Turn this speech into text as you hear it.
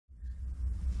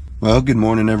Well, good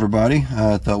morning, everybody.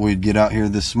 I thought we'd get out here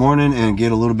this morning and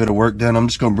get a little bit of work done. I'm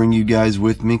just going to bring you guys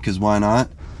with me because why not?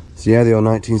 So yeah, the old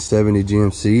 1970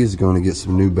 GMC is going to get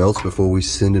some new belts before we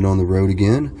send it on the road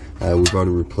again. We've already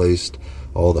replaced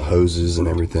all the hoses and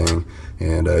everything,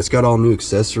 and it's got all new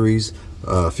accessories,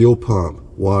 fuel pump,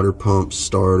 water pump,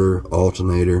 starter,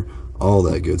 alternator, all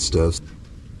that good stuff.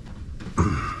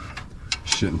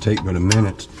 Shouldn't take but a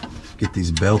minute to get these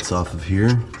belts off of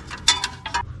here.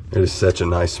 It is such a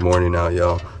nice morning out,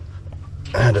 y'all.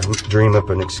 I had to dream up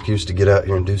an excuse to get out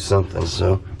here and do something,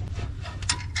 so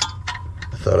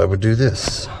I thought I would do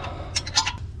this.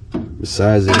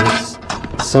 Besides,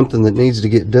 it's something that needs to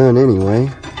get done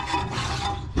anyway.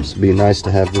 This would be nice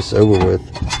to have this over with.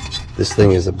 This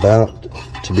thing is about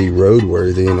to be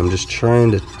roadworthy, and I'm just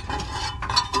trying to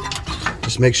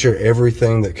make sure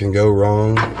everything that can go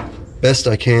wrong, best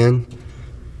I can,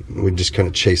 we just kind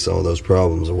of chase all those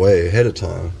problems away ahead of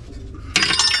time.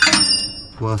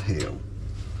 Well, hell.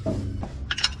 I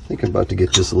think I'm about to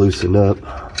get this loosened up.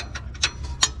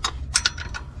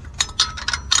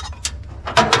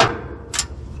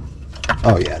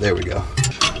 Oh yeah, there we go.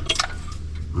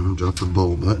 Drop the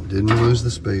bolt, but didn't lose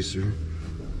the spacer.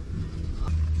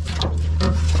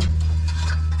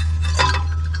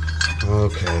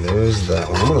 Okay, there's that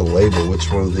one. I'm going to label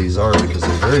which one of these are because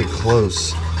they're very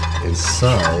close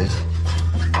inside.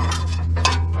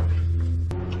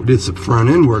 We did some front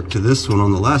end work to this one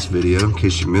on the last video, in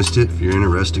case you missed it. If you're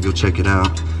interested, go check it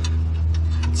out.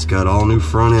 It's got all new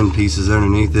front end pieces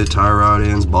underneath it, tie rod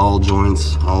ends, ball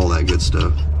joints, all that good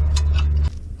stuff.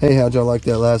 Hey, how'd y'all like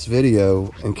that last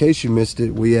video? In case you missed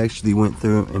it, we actually went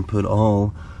through and put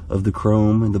all of the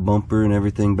chrome and the bumper and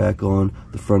everything back on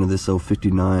the front of this old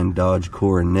 59 Dodge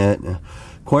Coronet.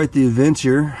 Quite the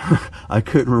adventure. I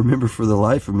couldn't remember for the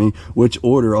life of me which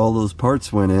order all those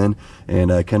parts went in,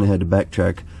 and I kind of had to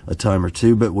backtrack a time or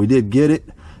two, but we did get it.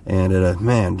 And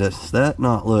man, does that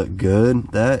not look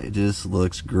good? That just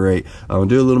looks great. I'm gonna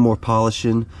do a little more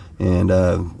polishing, and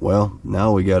well,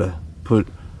 now we gotta put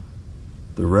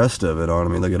the rest of it on. I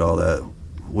mean, look at all that.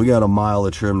 We got a mile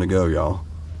of trim to go, y'all.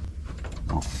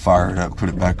 I'll fire it up, put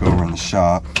it back over in the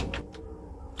shop.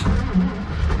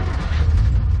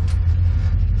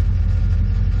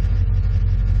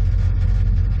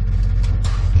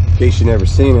 In case you've never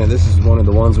seen it, this is one of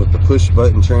the ones with the push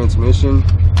button transmission.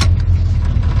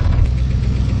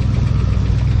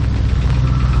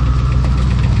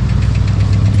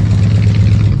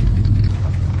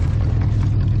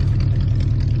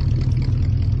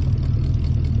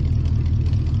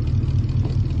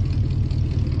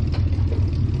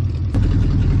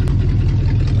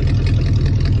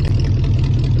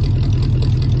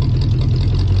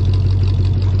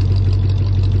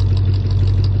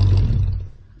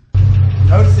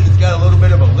 Notice that it's got a little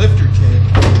bit of a lifter kit.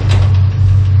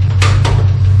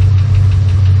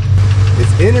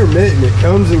 It's intermittent, it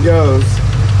comes and goes.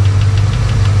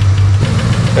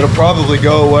 It'll probably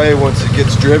go away once it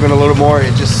gets driven a little more.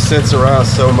 It just sits around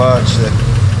so much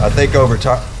that I think over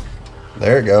time,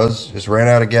 there it goes, just ran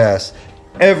out of gas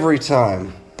every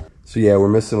time. So yeah, we're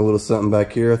missing a little something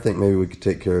back here. I think maybe we could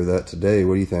take care of that today.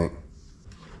 What do you think?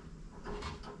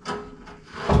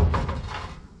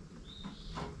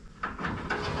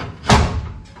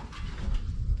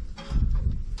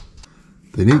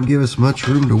 They didn't give us much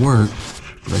room to work,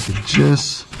 but I could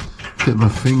just put my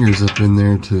fingers up in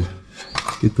there to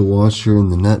get the washer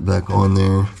and the nut back on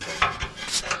there.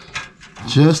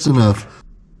 Just enough.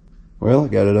 Well, I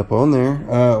got it up on there.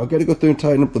 I got to go through and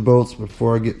tighten up the bolts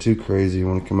before I get too crazy. I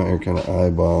want to come out here and kind of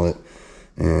eyeball it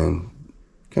and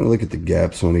kind of look at the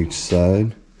gaps on each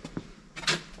side.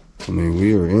 I mean,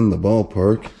 we are in the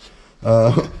ballpark.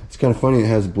 It's kind of funny, it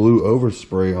has blue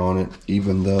overspray on it,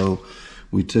 even though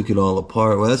we took it all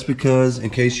apart. Well, that's because, in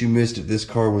case you missed it, this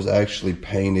car was actually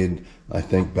painted, I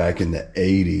think, back in the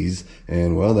 80s.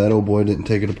 And, well, that old boy didn't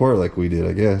take it apart like we did,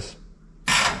 I guess.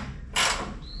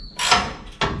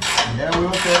 Yeah, we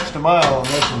went the extra mile on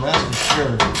this one, that's for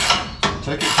sure.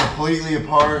 Took it completely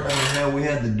apart. I mean, hell, we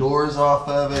had the doors off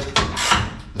of it,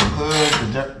 the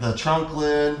hood, the trunk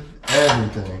lid,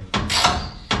 everything.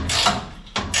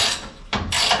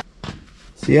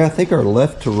 So, yeah, I think our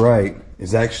left to right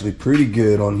is actually pretty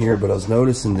good on here, but I was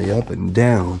noticing the up and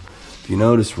down. If you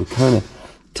notice, we're kind of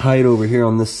tight over here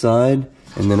on this side,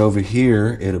 and then over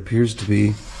here it appears to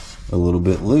be a little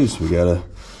bit loose. We got a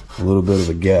little bit of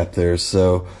a gap there.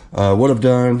 So what I've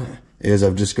done is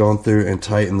I've just gone through and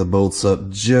tightened the bolts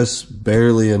up just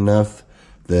barely enough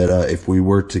that if we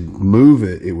were to move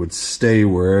it, it would stay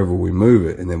wherever we move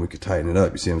it, and then we could tighten it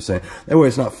up. You see what I'm saying? That way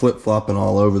it's not flip-flopping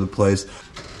all over the place.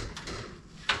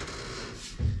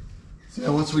 Yeah,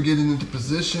 once we get it into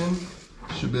position,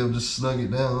 should be able to just snug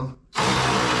it down.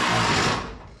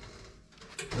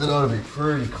 That ought to be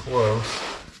pretty close.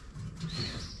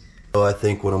 So I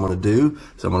think what I'm going to do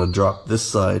is I'm going to drop this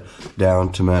side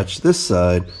down to match this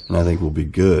side, and I think we'll be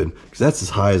good. Because that's as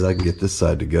high as I can get this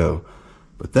side to go.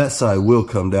 But that side will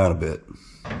come down a bit.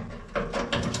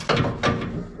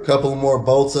 A couple more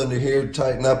bolts under here to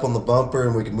tighten up on the bumper,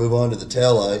 and we can move on to the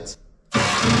taillights.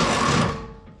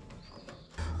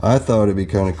 I thought it'd be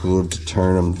kind of cool to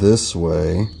turn them this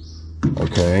way,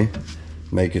 okay?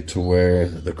 Make it to where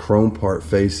the chrome part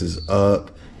faces up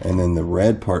and then the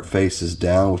red part faces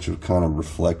down, which would kind of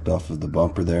reflect off of the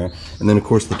bumper there. And then of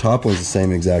course the top one's the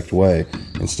same exact way.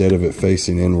 Instead of it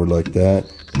facing inward like that,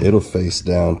 it'll face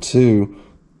down too,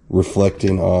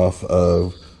 reflecting off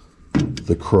of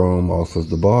the chrome off of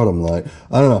the bottom light.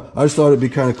 I don't know. I just thought it'd be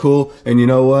kind of cool. And you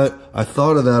know what? I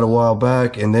thought of that a while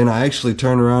back, and then I actually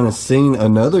turned around and seen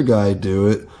another guy do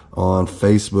it on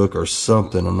Facebook or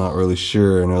something. I'm not really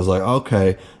sure. And I was like,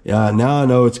 okay, yeah, now I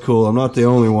know it's cool. I'm not the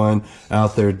only one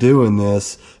out there doing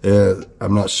this.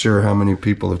 I'm not sure how many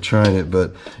people have tried it,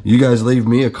 but you guys leave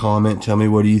me a comment. Tell me,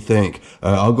 what do you think?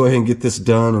 I'll go ahead and get this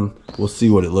done, and we'll see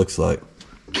what it looks like.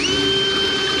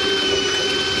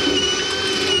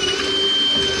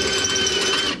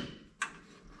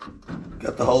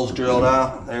 Got the holes drilled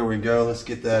out. There we go. Let's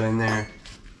get that in there.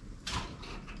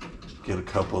 Get a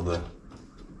couple of the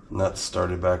nuts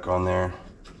started back on there.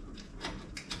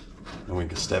 And we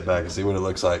can step back and see what it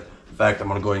looks like. In fact, I'm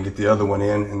going to go ahead and get the other one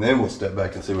in, and then we'll step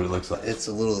back and see what it looks like. It's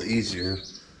a little easier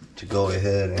to go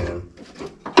ahead and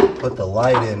put the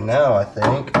light in now, I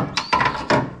think.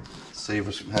 Save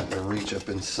us from having to reach up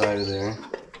inside of there.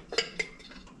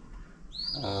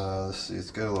 Let's see.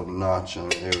 It's got a little notch on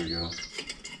it. There we go.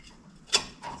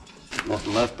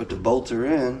 Nothing left but to bolt her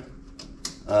in.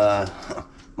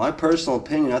 My personal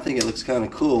opinion, I think it looks kind of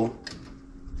cool.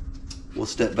 We'll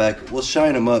step back. We'll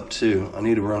shine them up too. I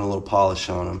need to run a little polish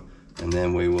on them, and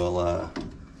then we will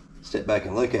step back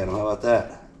and look at them. How about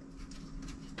that?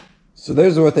 So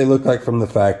there's what they look like from the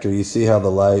factory. You see how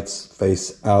the lights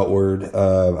face outward.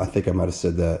 I think I might have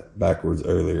said that backwards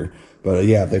earlier. But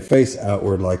yeah, they face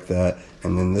outward like that.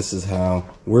 And then this is how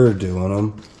we're doing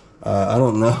them. I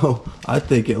don't know. I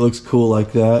think it looks cool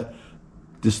like that.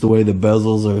 Just the way the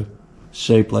bezels are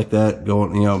shaped like that,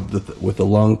 going, you know, with the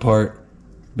long part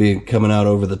being coming out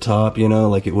over the top, you know,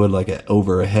 like it would like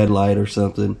over a headlight or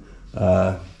something.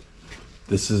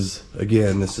 This is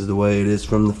the way it is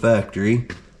from the factory,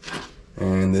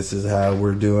 and this is how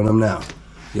we're doing them now.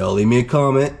 Y'all leave me a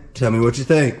comment. Tell me what you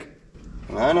think.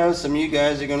 I know some of you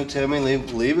guys are going to tell me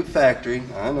leave it factory.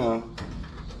 I know.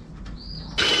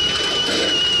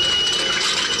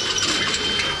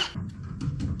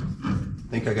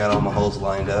 I think I got all my holes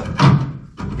lined up.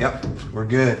 Yep, we're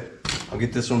good. I'll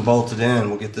get this one bolted in.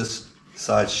 We'll get this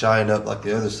side shined up like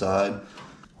the other side.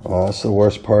 That's the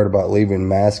worst part about leaving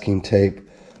masking tape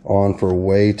on for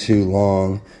way too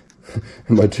long.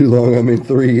 And by too long, I mean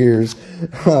 3 years.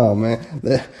 Oh man,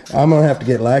 I'm gonna have to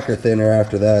get lacquer thinner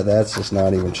after that. That's just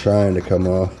not even trying to come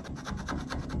off.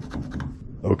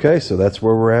 Okay, so that's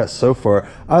where we're at so far.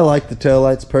 I like the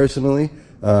taillights personally,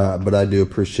 but I do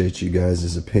appreciate you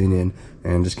guys' opinion.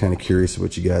 And just kind of curious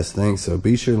what you guys think. So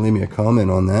be sure to leave me a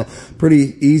comment on that.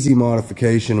 Pretty easy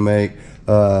modification to make.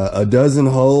 A dozen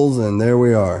holes, and there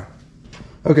we are.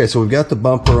 Okay, so we've got the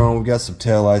bumper on. We've got some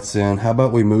taillights in. How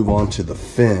about we move on to the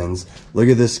fins? Look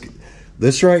at this.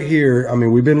 This right here, I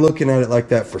mean, we've been looking at it like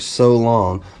that for so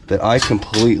long that I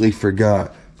completely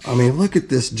forgot. I mean, look at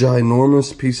this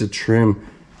ginormous piece of trim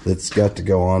that's got to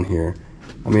go on here.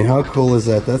 I mean, how cool is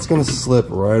that? That's going to slip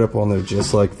right up on there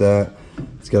just like that.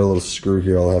 It's got a little screw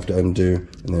here I'll have to undo,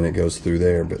 and then it goes through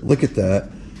there. But look at that.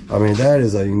 I mean, that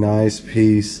is a nice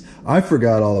piece. I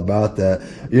forgot all about that.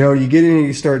 You know, you get in and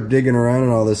you start digging around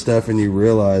and all this stuff, and you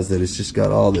realize that it's just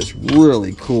got all this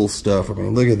really cool stuff. I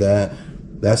mean, look at that.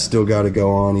 That's still got to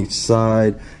go on each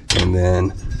side. And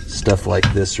then stuff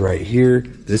like this right here.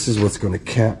 This is what's going to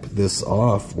cap this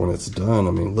off when it's done.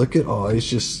 I mean, look at all. It's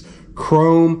just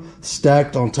chrome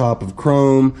stacked on top of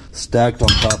chrome, stacked on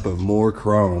top of more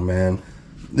chrome, man.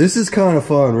 This is kind of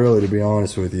fun, really, to be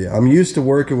honest with you. I'm used to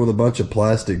working with a bunch of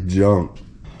plastic junk.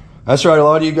 That's right, a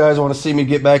lot of you guys want to see me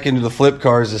get back into the flip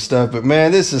cars and stuff, but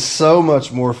man, this is so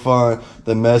much more fun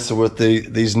than messing with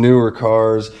these newer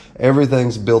cars.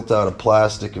 Everything's built out of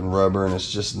plastic and rubber, and it's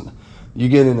just, you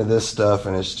get into this stuff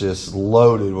and it's just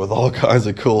loaded with all kinds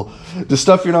of cool, the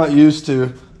stuff you're not used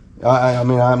to. I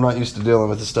mean, I'm not used to dealing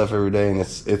with this stuff every day, and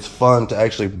it's fun to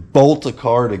actually bolt a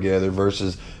car together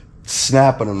versus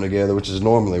snapping them together, which is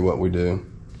normally what we do.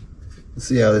 Let's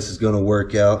see how this is going to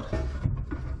work out.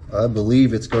 I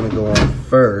believe it's going to go on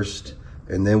first,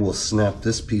 and then we'll snap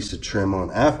this piece of trim on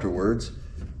afterwards.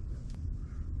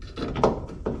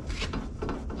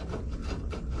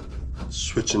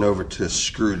 Switching over to a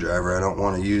screwdriver. I don't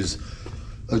want to use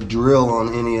a drill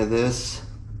on any of this.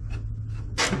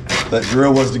 That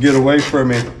drill was to get away from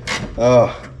me.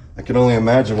 I can only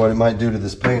imagine what it might do to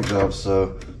this paint job,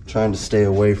 so I'm trying to stay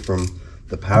away from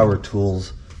the power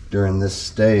tools during this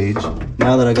stage.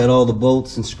 Now that I got all the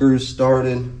bolts and screws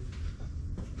started,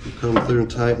 come through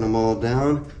and tighten them all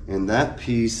down, and that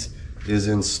piece is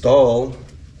installed.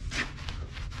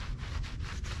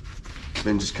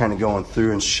 Been just kind of going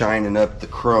through and shining up the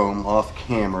chrome off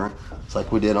camera. It's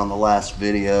like we did on the last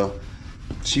video.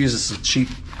 She uses some cheap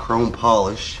chrome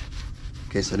polish,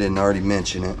 in case I didn't already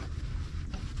mention it.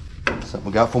 Something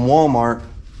we got from Walmart,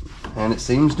 and it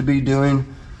seems to be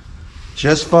doing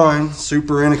just fine,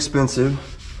 super inexpensive.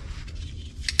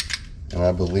 And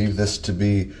I believe this to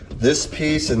be this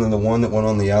piece and then the one that went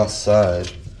on the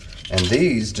outside. And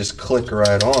these just click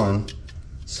right on,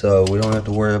 so we don't have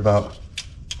to worry about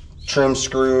trim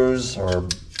screws or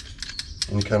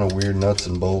any kind of weird nuts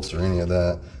and bolts or any of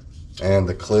that. And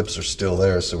the clips are still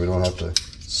there, so we don't have to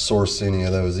source any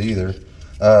of those either.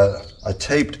 I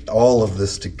taped all of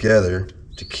this together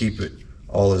to keep it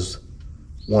all as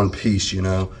one piece, you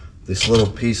know. This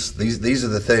little piece, these are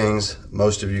the things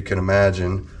most of you can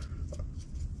imagine.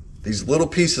 These little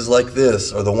pieces like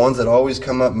this are the ones that always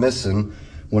come up missing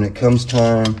when it comes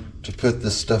time to put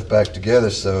this stuff back together.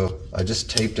 So I just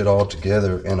taped it all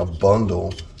together in a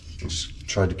bundle and just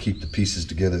tried to keep the pieces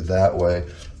together that way.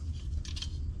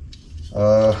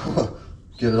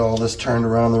 Get all this turned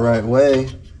around the right way.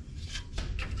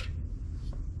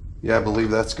 Yeah, I believe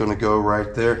that's going to go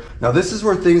right there. Now this is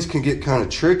where things can get kind of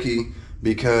tricky,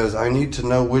 because I need to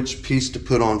know which piece to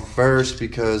put on first,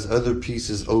 because other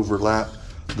pieces overlap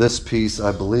this piece,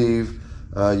 I believe.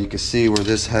 You can see where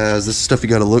this is stuff you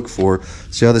got to look for.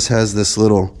 See how this has this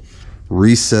little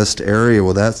recessed area?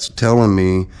 Well, that's telling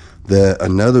me that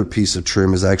another piece of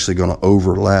trim is actually going to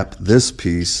overlap this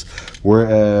piece,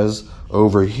 whereas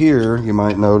over here you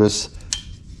might notice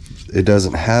it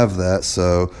doesn't have that,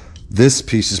 so this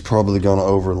piece is probably going to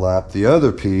overlap the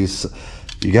other piece.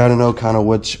 You got to know kind of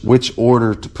which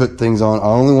order to put things on. I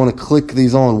only want to click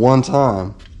these on one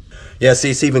time. Yeah,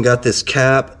 see, it's even got this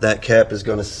cap. That cap is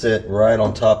going to sit right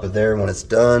on top of there when it's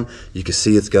done. You can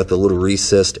see it's got the little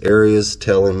recessed areas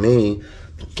telling me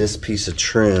that this piece of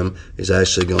trim is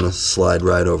actually going to slide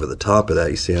right over the top of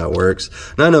that. You see how it works?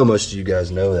 And I know most of you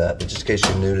guys know that, but just in case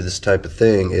you're new to this type of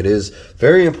thing, it is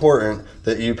very important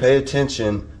that you pay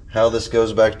attention how this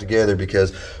goes back together,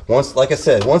 because once, like I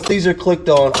said, once these are clicked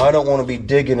on, I don't want to be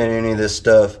digging in any of this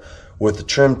stuff with the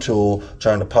trim tool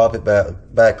trying to pop it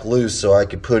back loose so I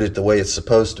could put it the way it's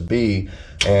supposed to be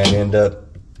and end up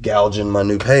gouging my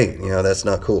new paint. You know, that's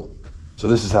not cool. So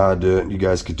this is how I do it. You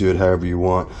guys could do it however you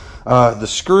want. The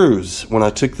screws, when I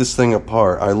took this thing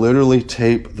apart, I literally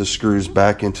taped the screws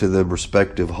back into the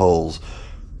respective holes.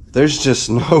 There's just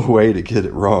no way to get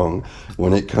it wrong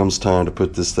when it comes time to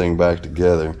put this thing back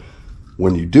together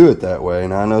when you do it that way.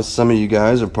 And I know some of you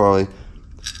guys are probably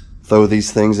throw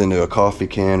these things into a coffee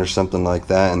can or something like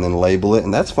that and then label it,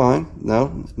 and that's fine.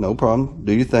 No problem.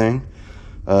 Do your thing.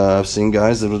 I've seen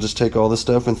guys that'll just take all this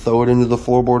stuff and throw it into the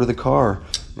floorboard of the car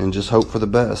and just hope for the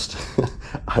best.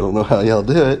 I don't know how y'all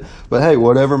do it, but hey,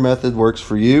 whatever method works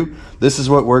for you. This is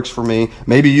what works for me.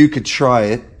 Maybe you could try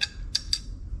it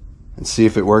and see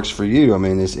if it works for you. I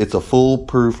mean, it's a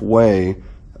foolproof way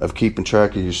of keeping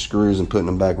track of your screws and putting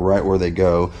them back right where they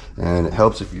go, and it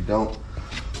helps if you don't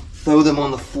throw them on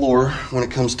the floor when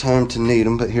it comes time to need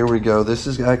them. But here we go. This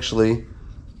is actually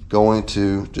going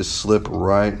to just slip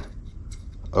right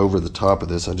over the top of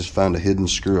this. I just found a hidden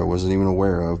screw I wasn't even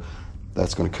aware of.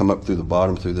 That's going to come up through the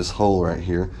bottom through this hole right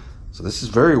here. So this is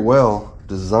very well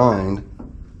designed.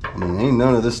 I mean, ain't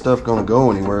none of this stuff going to go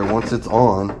anywhere once it's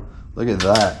on. Look at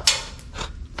that.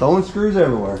 Throwing screws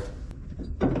everywhere.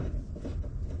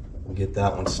 We'll get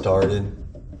that one started.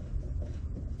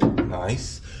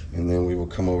 Nice. And then we will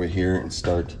come over here and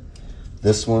start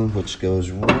this one, which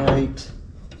goes right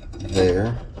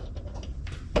there.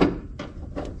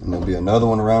 And there'll be another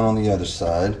one around on the other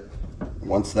side.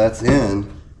 Once that's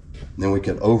in, then we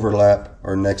can overlap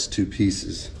our next two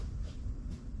pieces.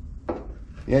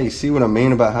 Yeah, you see what I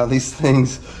mean about how these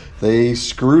things, they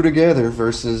screw together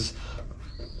versus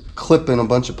clipping a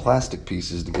bunch of plastic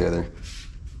pieces together.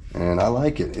 And I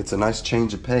like it. It's a nice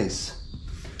change of pace.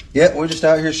 Yeah, we're just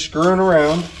out here screwing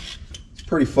around. It's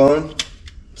pretty fun.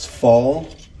 It's fall.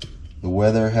 The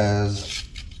weather has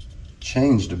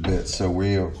changed a bit, so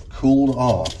we are cooled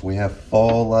off. We have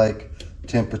fall-like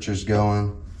temperatures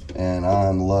going. and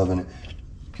I'm loving it.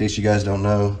 In case you guys don't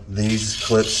know, these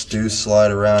clips do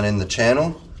slide around in the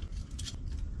channel.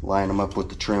 Line them up with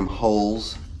the trim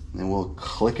holes, and we'll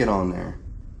click it on there.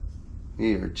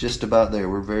 We are just about there.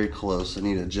 We're very close. I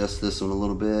need to adjust this one a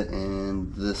little bit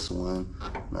and this one,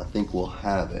 and I think we'll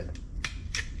have it.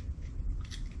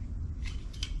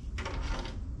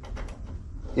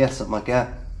 Yeah, something like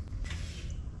that.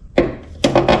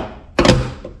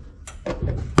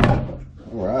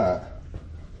 Alright,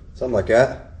 something like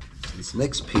that. This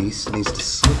next piece needs to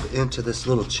slip into this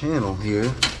little channel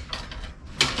here.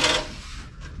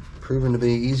 Proven to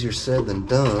be easier said than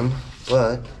done,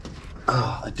 but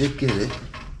I did get it.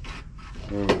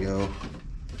 There we go.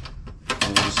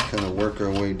 We'll just kind of work our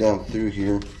way down through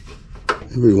here.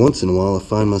 Every once in a while I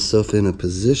find myself in a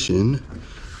position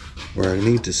where I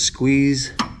need to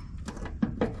squeeze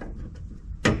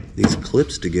these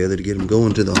clips together to get them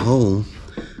going to the hole.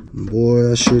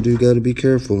 Boy, I sure do got to be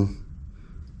careful.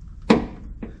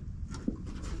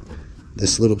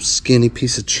 This little skinny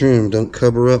piece of trim don't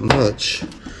cover up much.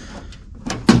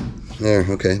 There,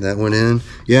 okay, that went in.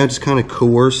 Yeah, just kind of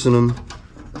coercing them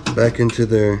back into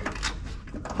their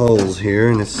holes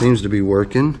here, and it seems to be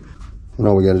working. And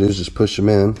all we got to do is just push them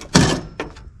in.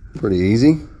 Pretty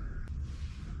easy.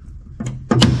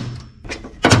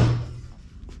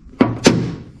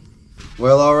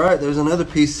 Well, all right, there's another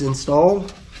piece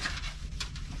installed.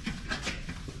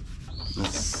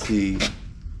 Let's see.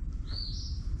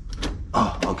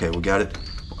 Oh, okay, we got it.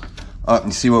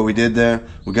 You see what we did there?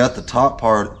 We got the top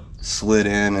part slid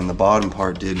in and the bottom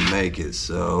part didn't make it,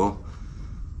 so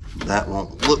that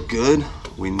won't look good.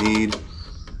 We need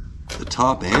the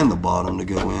top and the bottom to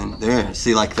go in. There,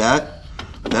 see, like that?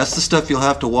 That's the stuff you'll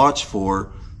have to watch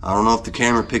for. I don't know if the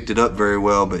camera picked it up very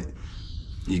well, but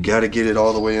you got to get it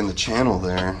all the way in the channel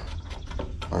there,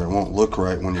 or it won't look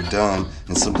right when you're done.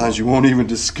 And sometimes you won't even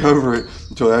discover it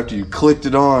until after you clicked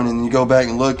it on, and you go back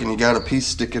and look and you got a piece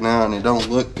sticking out and it don't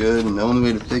look good, and the only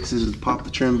way to fix it is to pop the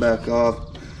trim back off.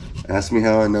 Ask me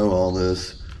how I know all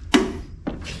this.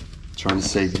 Trying to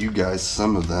save you guys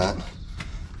some of that.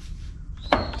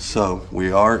 So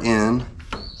we are in.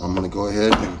 I'm going to go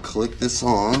ahead and click this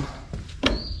on.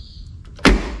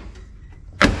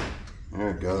 There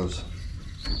it goes.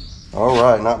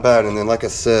 Alright, not bad. And then, like I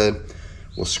said,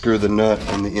 we'll screw the nut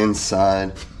on the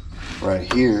inside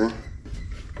right here.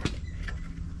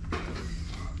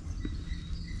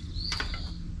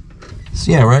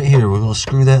 So yeah, right here, we're going to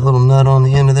screw that little nut on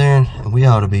the end of there, and we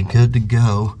ought to be good to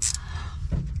go.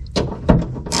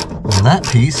 And that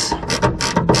piece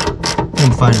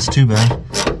didn't fight us too bad.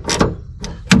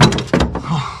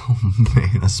 Oh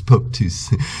man, I spoke too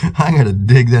soon. I got to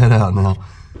dig that out now.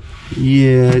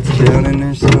 Yeah, it's down in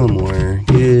there somewhere.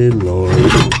 Good Lord.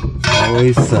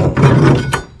 Always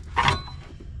something.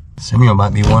 Some of you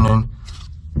might be wondering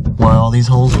why all these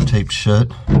holes are taped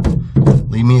shut.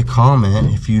 Leave me a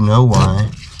comment if you know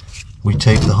why we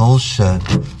tape the holes shut.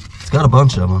 It's got a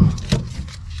bunch of them.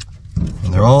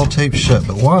 And they're all taped shut.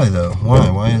 But why though? Why?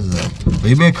 Why is that?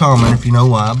 Leave me a comment if you know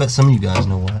why. I bet some of you guys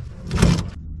know why.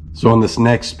 So on this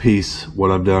next piece,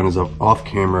 what I've done is off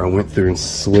camera, I went through and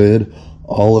slid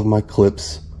all of my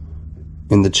clips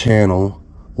in the channel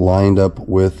lined up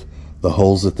with the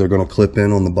holes that they're going to clip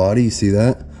in on the body. You see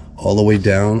that? All the way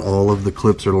down, all of the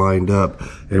clips are lined up.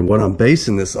 And what I'm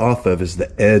basing this off of is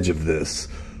the edge of this.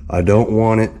 I don't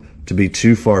want it to be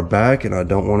too far back, and I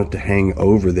don't want it to hang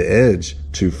over the edge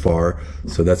too far.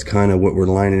 So that's kind of what we're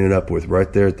lining it up with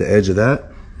right there at the edge of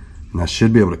that. And I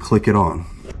should be able to click it on.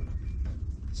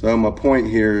 So my point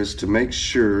here is to make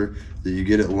sure that you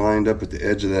get it lined up at the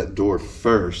edge of that door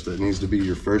first. That needs to be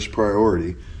your first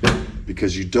priority,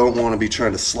 because you don't want to be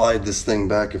trying to slide this thing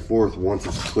back and forth once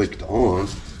it's clicked on.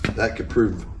 That could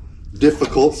prove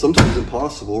difficult, sometimes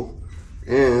impossible,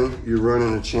 and you're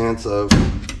running a chance of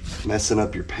messing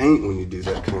up your paint when you do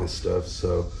that kind of stuff.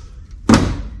 So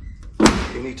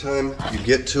anytime you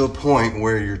get to a point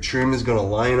where your trim is going to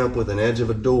line up with an edge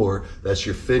of a door, that's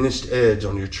your finished edge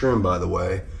on your trim, by the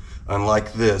way.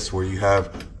 Unlike this, where you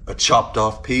have a chopped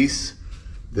off piece,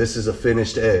 this is a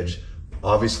finished edge.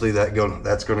 Obviously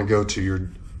that's going to go to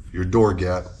your door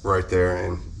gap right there,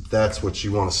 and that's what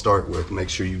you want to start with. Make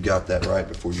sure you got that right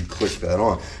before you click that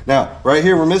on. Now right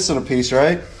here we're missing a piece,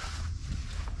 right?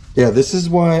 Yeah, this is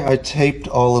why I taped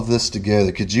all of this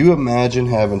together. Could you imagine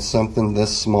having something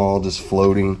this small just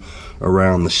floating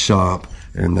around the shop?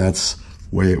 And that's the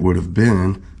way it would have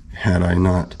been had I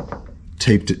not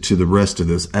taped it to the rest of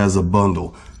this as a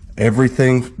bundle.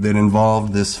 Everything that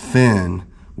involved this fin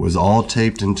was all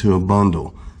taped into a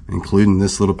bundle, including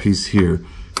this little piece here,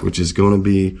 which is going to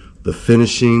be the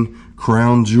finishing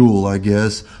crown jewel, I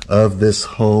guess, of this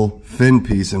whole fin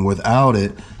piece. And without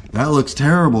it, that looks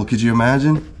terrible. Could you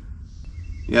imagine?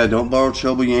 Yeah, don't borrow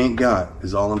trouble you ain't got,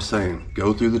 is all I'm saying.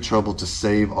 Go through the trouble to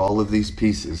save all of these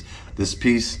pieces. This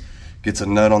piece gets a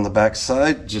nut on the back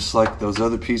side, just like those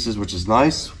other pieces, which is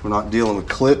nice. We're not dealing with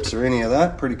clips or any of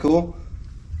that. Pretty cool.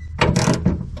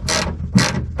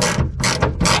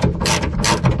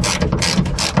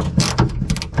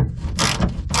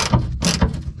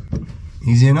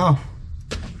 Easy enough.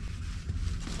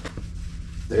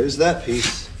 There's that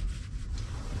piece.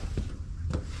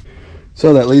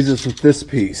 So that leaves us with this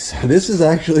piece. This is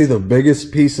actually the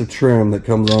biggest piece of trim that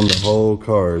comes on the whole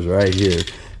car, is right here.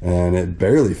 And it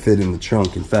barely fit in the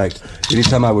trunk. In fact,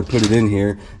 anytime I would put it in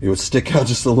here, it would stick out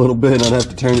just a little bit. I'd have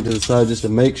to turn it to the side just to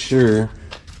make sure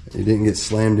it didn't get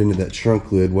slammed into that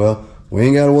trunk lid. Well, we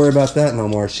ain't got to worry about that no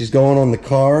more. She's going on the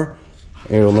car.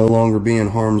 It'll no longer be in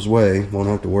harm's way. Won't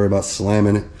have to worry about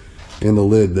slamming it in the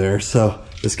lid there. So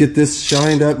let's get this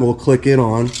shined up and we'll click it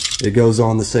on. It goes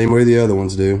on the same way the other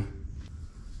ones do.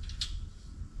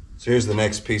 So here's the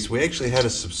next piece. We actually had a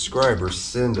subscriber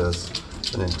send us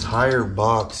an entire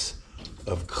box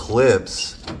of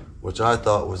clips, which I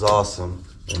thought was awesome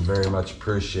and very much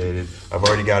appreciated. I've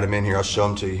already got them in here. I'll show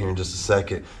them to you here in just a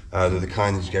second. They're the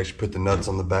kind that you can actually put the nuts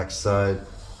on the back side.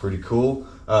 Pretty cool.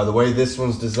 The way this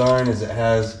one's designed is it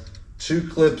has two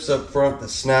clips up front that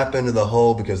snap into the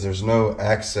hole because there's no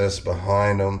access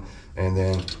behind them. And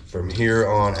then from here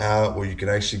on out, where you can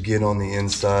actually get on the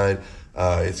inside,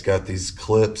 it's got these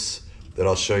clips that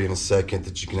I'll show you in a second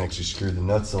that you can actually screw the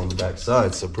nuts on the back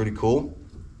side. So pretty cool.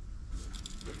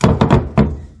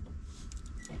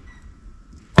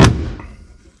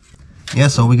 Yeah,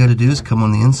 so all we got to do is come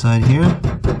on the inside here,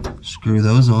 screw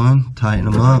those on, tighten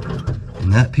them up,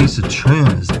 and that piece of trim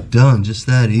is done. Just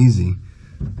that easy.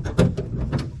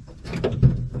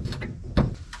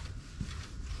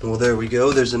 Well, there we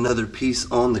go. There's another piece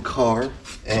on the car,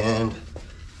 and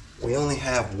we only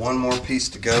have one more piece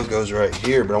to go. Goes right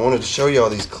here, but I wanted to show you all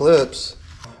these clips.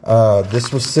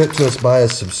 This was sent to us by a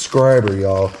subscriber,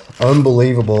 y'all.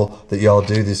 Unbelievable that y'all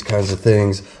do these kinds of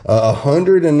things.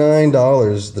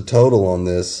 $109 the total on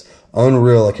this.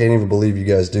 Unreal. I can't even believe you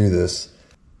guys do this.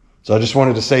 So I just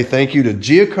wanted to say thank you to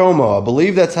Giacomo. I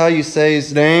believe that's how you say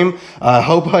his name. I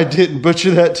hope I didn't butcher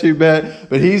that too bad,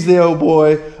 but he's the old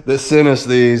boy that sent us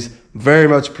these. Very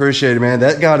much appreciated, man.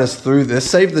 That got us through this.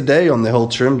 Saved the day on the whole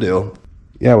trim deal.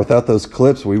 Yeah, without those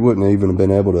clips, we wouldn't even have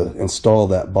been able to install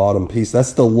that bottom piece.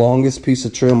 That's the longest piece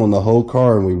of trim on the whole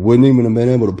car, and we wouldn't even have been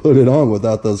able to put it on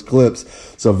without those clips.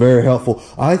 So very helpful.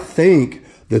 I think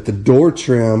that the door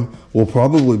trim will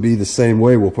probably be the same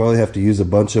way. We'll probably have to use a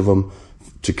bunch of them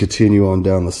to continue on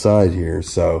down the side here.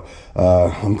 So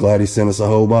I'm glad he sent us a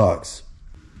whole box.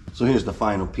 So here's the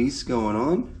final piece going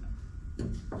on.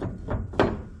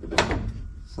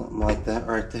 Something like that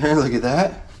right there. Look at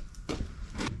that.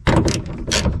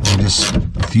 And just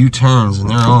a few turns and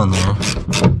they're on there.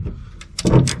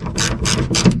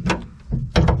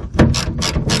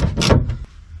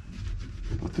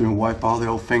 Go through and wipe all the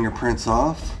old fingerprints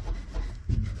off.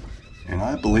 And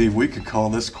I believe we could call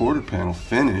this quarter panel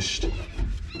finished.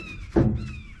 All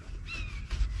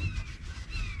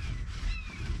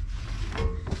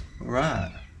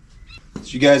right. So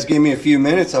you guys give me a few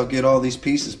minutes, I'll get all these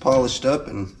pieces polished up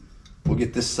and we'll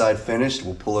get this side finished.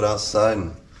 We'll pull it outside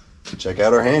and check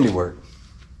out our handiwork.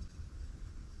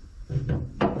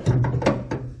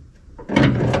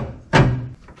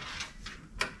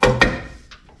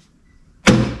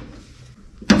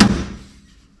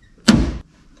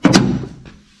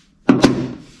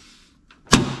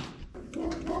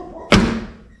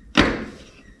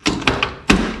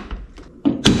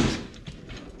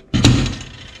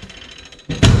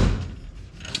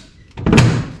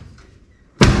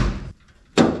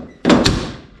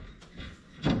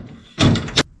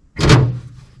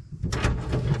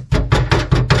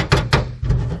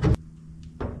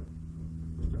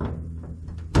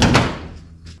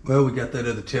 Well, we got that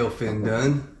other tail fin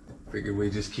done. Figured we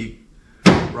just keep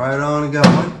right on and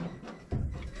going.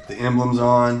 The emblem's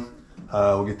on.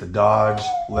 We'll get the Dodge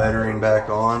lettering back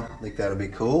on. I think that'll be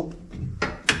cool.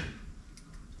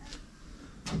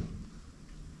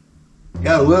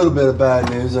 Got a little bit of bad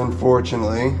news,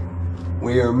 unfortunately.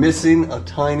 We are missing a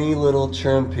tiny little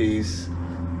trim piece.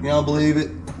 Y'all believe it?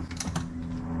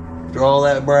 After all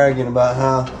that bragging about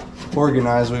how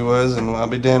organized we was, and I'll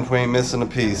be damned if we ain't missing a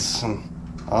piece. And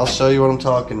I'll show you what I'm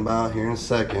talking about here in a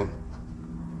second.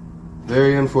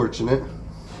 Very unfortunate.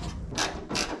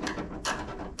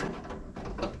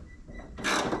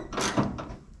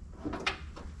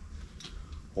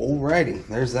 Alrighty,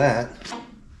 there's that.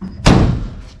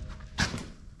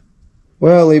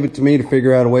 Well, leave it to me to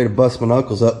figure out a way to bust my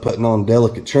knuckles up putting on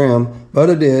delicate trim, but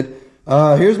I did.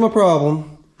 Here's my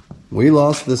problem. We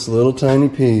lost this little tiny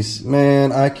piece.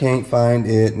 Man, I can't find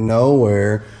it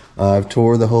nowhere. I've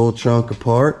tore the whole trunk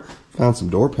apart. Found some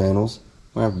door panels.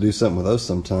 Might have to do something with those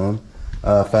sometime.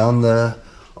 Found the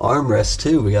armrest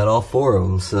too. We got all 4 of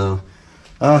them. So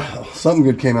something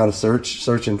good came out of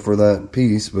searching for that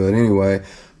piece. But anyway,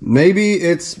 maybe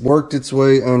it's worked its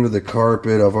way under the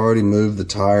carpet. I've already moved the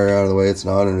tire out of the way. It's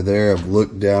not under there. I've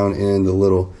looked down in the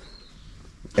little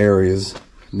areas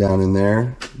down in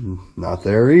there. Not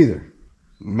there either.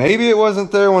 Maybe it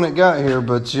wasn't there when it got here,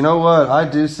 but you know what? I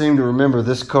do seem to remember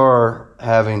this car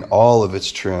having all of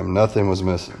its trim. Nothing was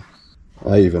missing.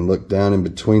 I even looked down in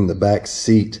between the back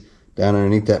seat, down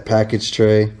underneath that package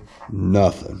tray.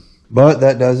 Nothing. But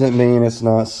that doesn't mean it's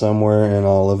not somewhere in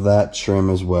all of that trim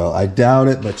as well. I doubt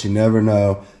it, but you never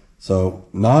know. So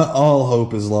not all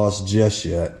hope is lost just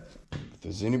yet. If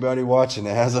there's anybody watching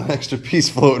that has an extra piece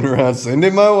floating around, send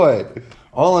it my way.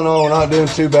 All in all, we're not doing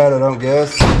too bad, I don't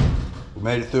guess. We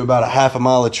made it through about a half a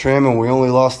mile of trim and we only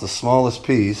lost the smallest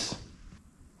piece.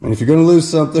 And if you're going to lose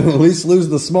something, at least lose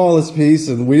the smallest piece,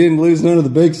 and we didn't lose none of the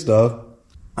big stuff.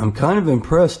 I'm kind of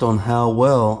impressed on how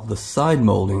well the side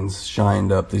moldings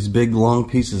shined up. These big long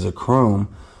pieces of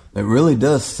chrome, it really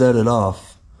does set it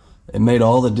off. It made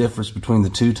all the difference between the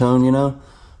two-tone, you know.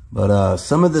 But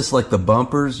some of this, like the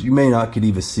bumpers, you may not could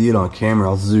even see it on camera.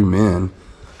 I'll zoom in.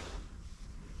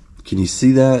 Can you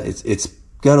see that? It's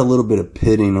got a little bit of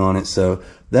pitting on it, so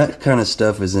that kind of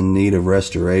stuff is in need of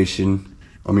restoration.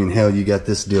 I mean, hell, you got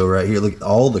this deal right here. Look,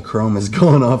 all the chrome is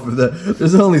going off of that.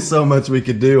 There's only so much we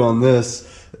could do on this.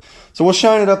 So we'll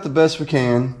shine it up the best we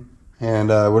can, and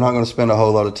we're not going to spend a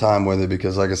whole lot of time with it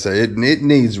because, like I say, it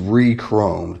needs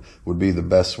re-chromed would be the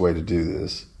best way to do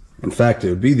this. In fact, it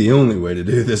would be the only way to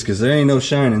do this because there ain't no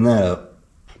shining that up.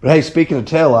 But hey, speaking of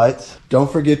taillights,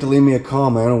 don't forget to leave me a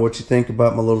comment on what you think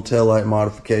about my little taillight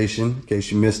modification. In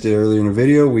case you missed it earlier in the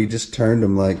video, we just turned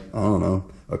them like, I don't know,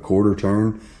 a quarter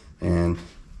turn and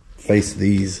face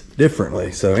these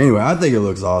differently. So anyway, I think it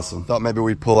looks awesome. Thought maybe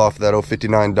we'd pull off that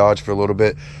 059 Dodge for a little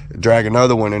bit, drag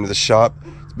another one into the shop.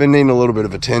 It's been needing a little bit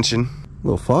of attention. A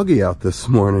little foggy out this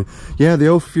morning. Yeah, the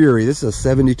old Fury. This is a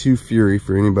 72 Fury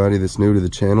for anybody that's new to the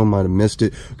channel. Might have missed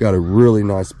it. Got a really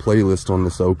nice playlist on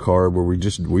this old car where we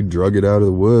drug it out of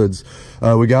the woods.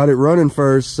 We got it running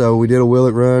first, so we did a will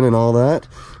it run and all that.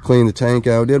 Cleaned the tank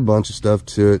out, did a bunch of stuff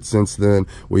to it since then.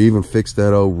 We even fixed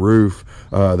that old roof.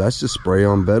 That's just spray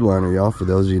on bed liner, y'all, for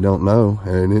those of you who don't know.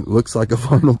 And it looks like a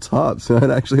vinyl top, so it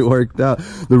actually worked out.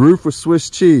 The roof was Swiss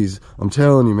cheese. I'm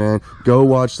telling you, man, go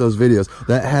watch those videos.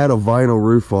 That had a vinyl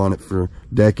roof on it for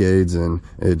decades, and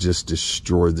it just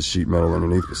destroyed the sheet metal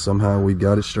underneath, but somehow we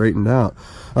got it straightened out.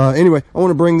 Anyway, I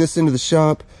want to bring this into the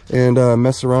shop and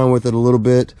mess around with it a little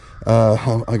bit.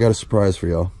 I got a surprise for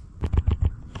y'all.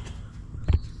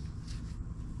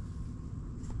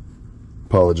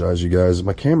 Apologize, you guys.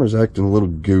 My camera's acting a little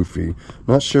goofy.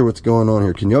 Not sure what's going on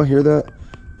here. Can y'all hear that?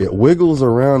 It wiggles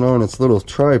around on its little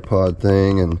tripod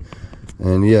thing,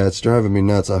 and yeah, it's driving me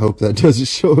nuts. I hope that doesn't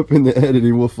show up in the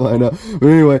editing. We'll find out. But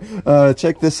anyway,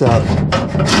 check this out.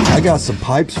 I got some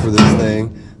pipes for this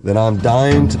thing that I'm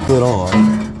dying to put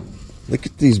on. Look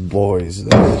at these boys.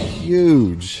 They're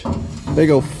huge. Big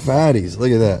old fatties.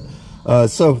 Look at that.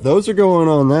 So those are going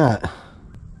on that.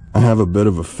 I have a bit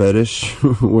of a fetish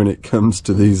when it comes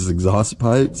to these exhaust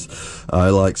pipes. I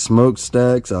like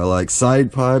smokestacks, I like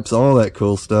side pipes, all that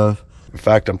cool stuff. In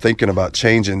fact, I'm thinking about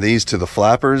changing these to the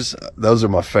flappers. Those are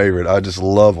my favorite. I just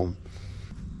love them.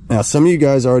 Now, some of you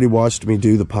guys already watched me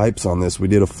do the pipes on this. We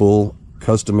did a full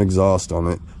custom exhaust on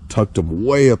it. Tucked them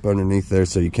way up underneath there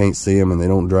so you can't see them and they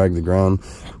don't drag the ground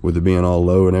with it being all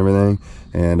low and everything.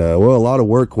 And well, a lot of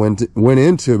work went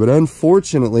into it, but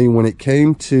unfortunately when it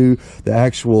came to the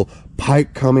actual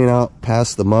pipe coming out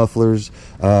past the mufflers,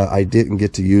 I didn't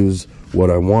get to use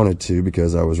what I wanted to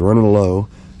because I was running low.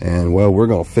 And well, we're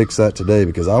gonna fix that today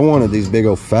because I wanted these big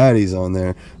old fatties on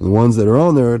there. The ones that are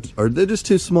on there they're just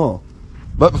too small.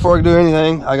 But before I do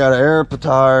anything, I gotta air up the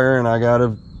tire and I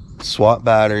gotta swap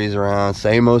batteries around.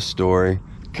 Same old story.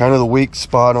 Kind of the weak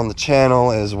spot on the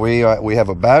channel is we have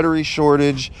a battery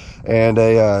shortage and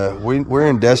we're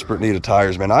in desperate need of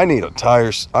tires, man. I need a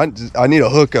tires. I need a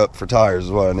hookup for tires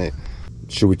is what I need.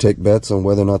 Should we take bets on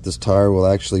whether or not this tire will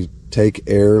actually take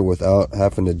air without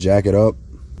having to jack it up?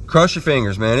 Cross your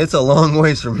fingers, man. It's a long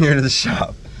ways from here to the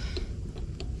shop.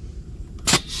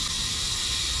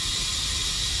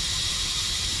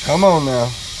 Come on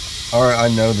now. All right, I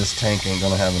know this tank ain't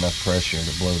gonna have enough pressure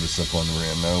to blow this up on the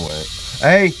rim. No way.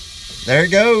 Hey, there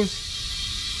it goes.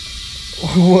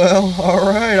 Well, all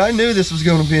right. I knew this was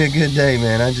going to be a good day,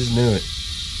 man. I just knew it.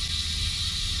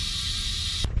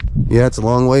 Yeah, it's a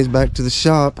long ways back to the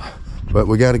shop, but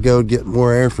we got to go get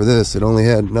more air for this. It only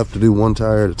had enough to do one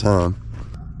tire at a time.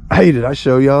 Hey, did I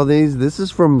show y'all these? This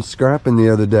is from scrapping the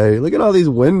other day. Look at all these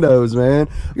windows, man.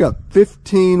 We got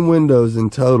 15 windows in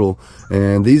total,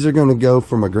 and these are going to go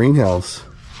from a greenhouse.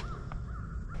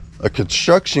 A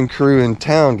construction crew in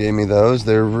town gave me those.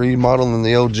 They're remodeling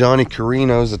the old Johnny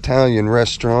Carino's Italian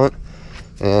restaurant,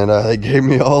 and they gave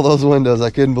me all those windows. I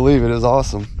couldn't believe it. It was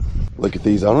awesome. Look at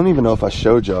these. I don't even know if I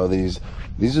showed y'all these.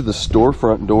 These are the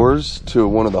storefront doors to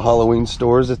one of the Halloween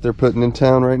stores that they're putting in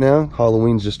town right now.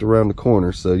 Halloween's just around the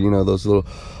corner, so you know those little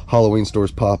Halloween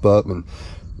stores pop up, and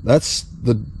that's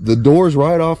the doors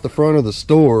right off the front of the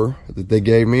store that they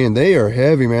gave me, and they are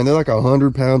heavy, man. They're like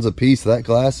 100 pounds a piece. That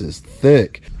glass is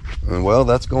thick. And well,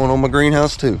 that's going on my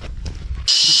greenhouse too.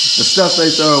 The stuff they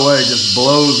throw away just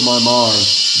blows my mind.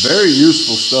 Very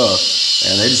useful stuff,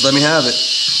 and they just let me have it.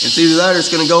 It's either that or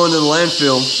it's going to go into the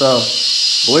landfill, so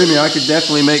believe me, I could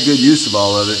definitely make good use of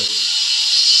all of it.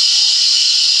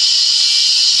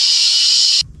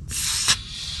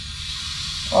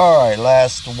 All right,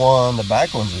 last one. The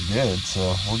back ones are good,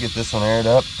 so we'll get this one aired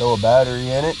up, throw a battery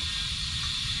in it.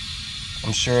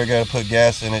 I'm sure I got to put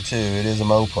gas in it too. It is a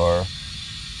Mopar.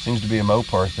 Seems to be a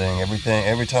Mopar thing.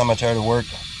 Every time I try to work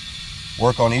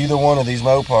on either one of these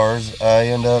Mopars, I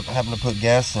end up having to put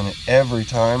gas in it every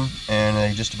time, and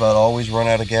I just about always run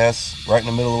out of gas right in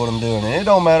the middle of what I'm doing. And it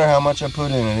don't matter how much I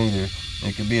put in it either.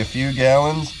 It could be a few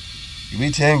gallons, it could be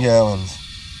 10 gallons.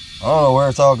 I don't know where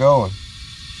it's all going.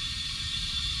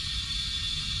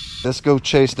 Let's go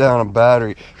chase down a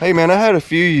battery. Hey man, I had a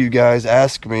few of you guys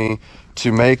ask me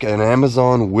to make an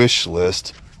Amazon wish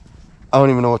list. I don't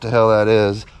even know what the hell that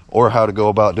is or how to go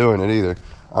about doing it either.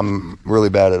 I'm really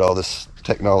bad at all this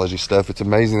technology stuff. It's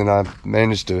amazing that I've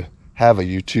managed to have a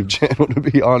YouTube channel, to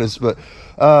be honest. But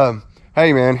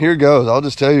hey man, here goes. I'll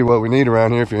just tell you what we need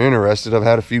around here if you're interested. I've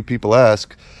had a few people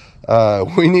ask.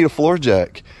 We need a floor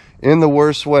jack in the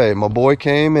worst way. My boy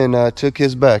came and took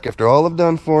his back. After all I've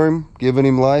done for him, giving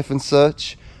him life and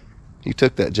such, he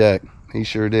took that jack. He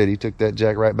sure did. He took that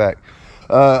jack right back.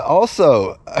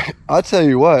 Also, I'll tell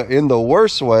you what, in the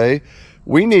worst way,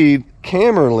 we need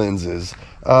camera lenses.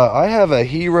 I have a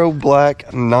Hero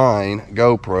Black 9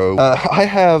 GoPro.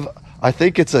 I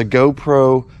think it's a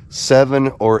GoPro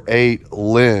 7 or 8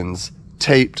 lens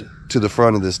taped to the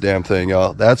front of this damn thing,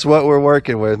 y'all. That's what we're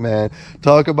working with, man.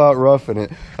 Talk about roughing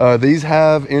it. These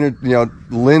have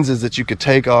lenses that you could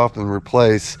take off and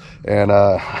replace, and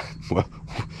well,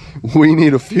 we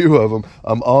need a few of them.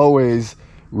 I'm always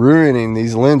ruining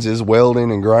these lenses, welding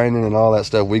and grinding and all that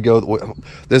stuff.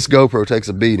 This GoPro takes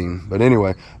a beating. But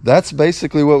anyway, that's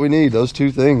basically what we need. Those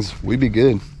two things, we'd be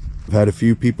good. I've had a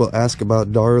few people ask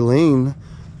about Darlene.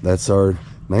 That's our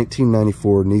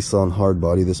 1994 Nissan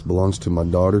Hardbody. This belongs to my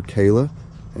daughter Kayla,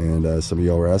 and some of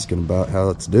y'all were asking about how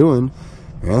it's doing.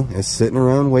 Well, it's sitting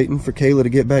around waiting for Kayla to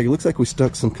get back. It looks like we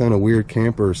stuck some kind of weird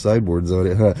camper or sideboards on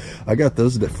it. I got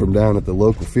those from down at the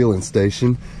local fueling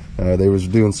station. They was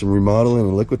doing some remodeling,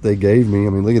 and look what they gave me. I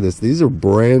mean, look at this. These are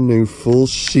brand new full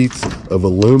sheets of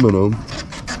aluminum.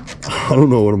 I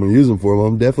don't know what I'm going to use them for, but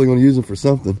I'm definitely going to use them for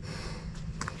something.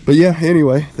 But yeah,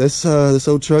 anyway, this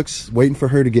old truck's waiting for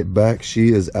her to get back. She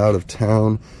is out of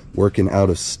town, working out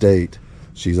of state.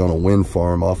 She's on a wind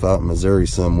farm off out in Missouri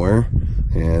somewhere,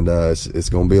 and it's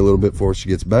going to be a little bit before she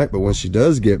gets back. But when she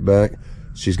does get back,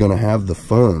 she's going to have the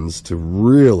funds to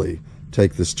really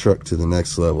take this truck to the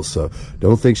next level. So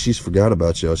don't think she's forgot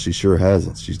about y'all. She sure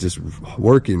hasn't. She's just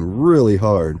working really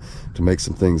hard to make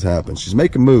some things happen. She's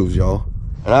making moves, y'all,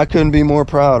 and I couldn't be more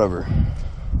proud of her.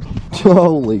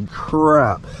 Holy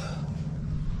crap,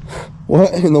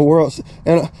 what in the world?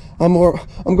 And I'm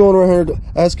going around here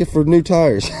asking for new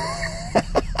tires.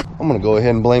 I'm gonna go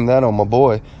ahead and blame that on my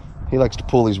boy. He likes to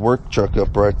pull his work truck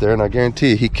up right there, and I guarantee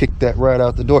you he kicked that right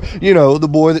out the door. You know, the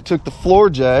boy that took the floor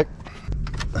jack.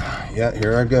 Yeah,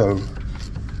 here I go,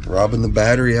 robbing the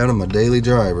battery out of my daily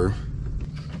driver.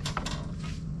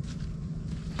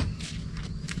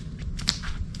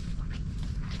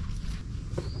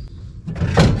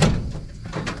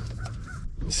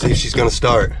 Let's see if she's gonna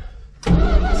start.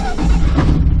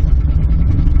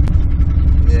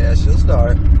 Yeah, she'll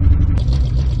start.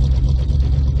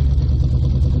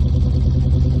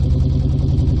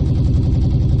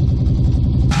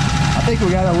 I think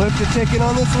we got a lifter ticket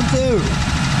on this one too.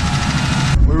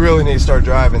 We really need to start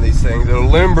driving these things. It'll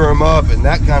limber them up, and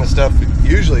that kind of stuff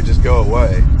usually just go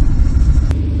away.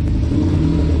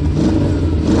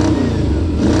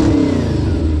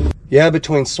 Yeah,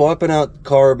 between swapping out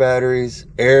car batteries,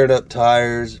 aired up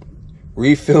tires,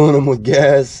 refilling them with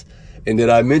gas. And did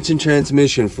I mention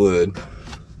transmission fluid?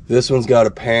 This one's got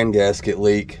a pan gasket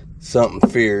leak, something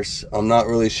fierce. I'm not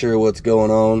really sure what's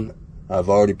going on. I've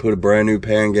already put a brand new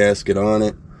pan gasket on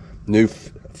it, new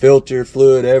filter,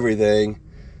 fluid, everything,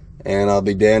 and I'll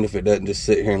be damned if it doesn't just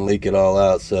sit here and leak it all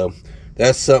out. So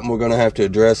that's something we're going to have to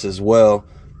address as well.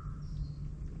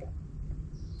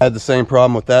 I had the same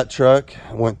problem with that truck.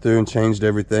 I went through and changed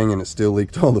everything, and it still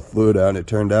leaked all the fluid out. And it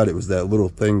turned out it was that little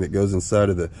thing that goes inside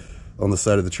of on the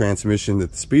side of the transmission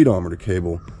that the speedometer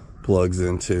cable plugs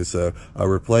into. So I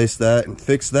replaced that and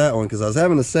fixed that one because I was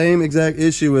having the same exact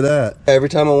issue with that. Every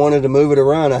time I wanted to move it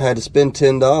around, I had to spend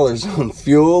 $10 on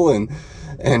fuel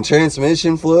and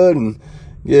transmission fluid, and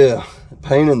yeah,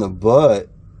 pain in the butt.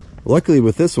 Luckily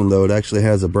with this one though, it actually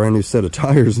has a brand new set of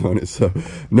tires on it, so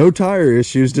no tire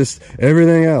issues, just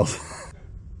everything else.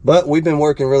 But we've been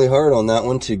working really hard on that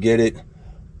one to get it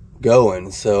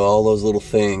going, so all those little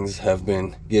things have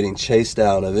been getting chased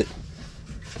out of it.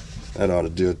 That ought to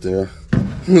do it there.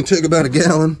 It took about a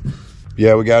gallon.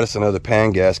 Yeah, we got us another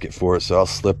pan gasket for it, so I'll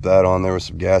slip that on there with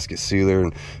some gasket sealer,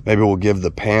 and maybe we'll give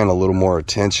the pan a little more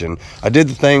attention. I did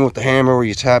the thing with the hammer where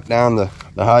you tap down the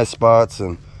high spots,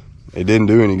 and it didn't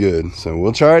do any good. So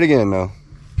we'll try it again now.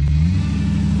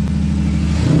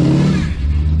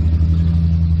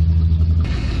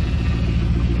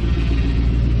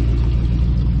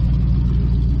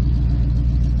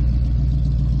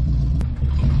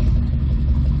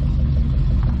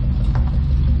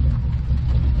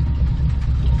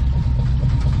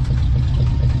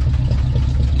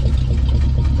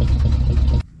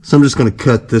 So I'm just going to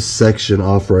cut this section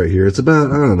off right here. It's about,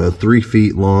 I don't know, 3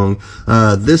 feet long.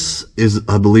 This is,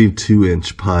 I believe,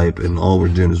 2-inch pipe, and all we're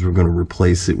doing is we're going to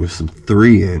replace it with some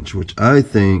 3-inch, which I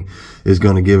think is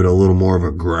going to give it a little more of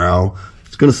a growl.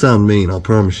 It's going to sound mean, I'll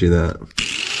promise you that.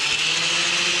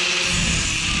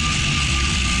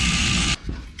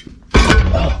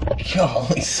 Oh,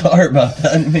 golly, sorry about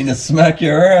that. I didn't mean to smack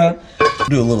you around.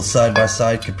 Do a little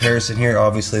side-by-side comparison here.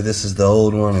 Obviously this is the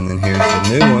old one, and then here's the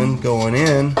new one going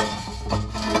in.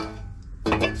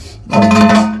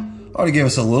 Ought to give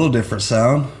us a little different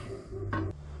sound.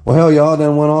 Well, hell, y'all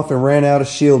done went off and ran out of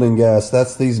shielding gas.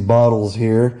 That's these bottles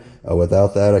here.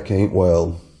 Without that, I can't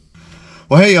weld.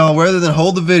 Well, hey y'all, rather than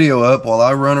hold the video up while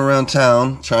I run around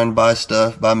town trying to buy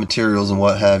stuff, buy materials and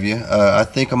what have you, I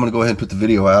think I'm going to go ahead and put the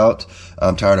video out.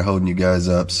 I'm tired of holding you guys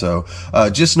up. So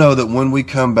just know that when we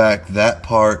come back, that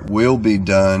part will be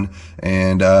done,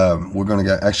 and we're going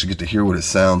to actually get to hear what it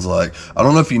sounds like. I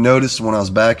don't know if you noticed when I was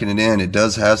backing it in, it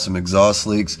does have some exhaust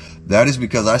leaks. That is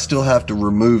because I still have to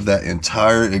remove that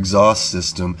entire exhaust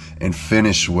system and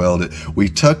finish weld it. We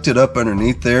tucked it up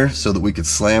underneath there so that we could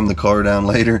slam the car down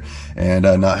later and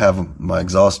not have my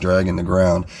exhaust dragging the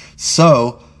ground.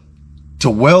 So to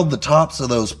weld the tops of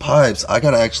those pipes, I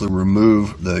got to actually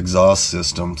remove the exhaust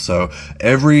system. So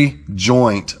every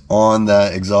joint on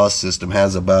that exhaust system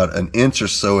has about 1 inch or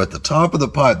so at the top of the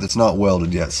pipe that's not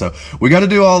welded yet. So we got to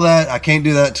do all that. I can't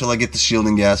do that until I get the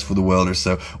shielding gas for the welder.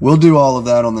 So we'll do all of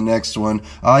that on the next one.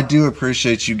 I do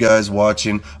appreciate you guys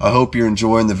watching. I hope you're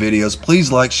enjoying the videos.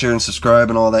 Please like, share, and subscribe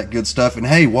and all that good stuff. And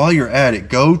hey, while you're at it,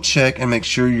 go check and make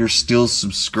sure you're still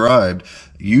subscribed.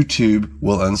 YouTube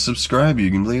will unsubscribe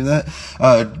you. Can you believe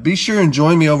that? Be sure and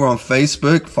join me over on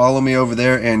Facebook. Follow me over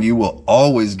there, and you will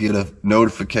always get a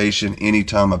notification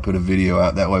anytime I put a video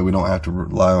out. That way we don't have to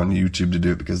rely on YouTube to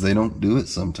do it, because they don't do it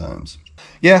sometimes.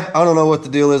 Yeah, I don't know what the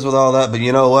deal is with all that, but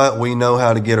you know what? We know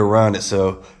how to get around it.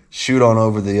 So shoot on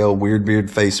over the old Weird Beard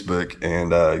Facebook,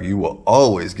 and you will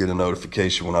always get a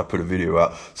notification when I put a video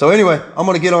out. So anyway, I'm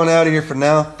going to get on out of here for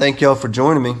now. Thank y'all for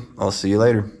joining me. I'll see you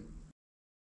later.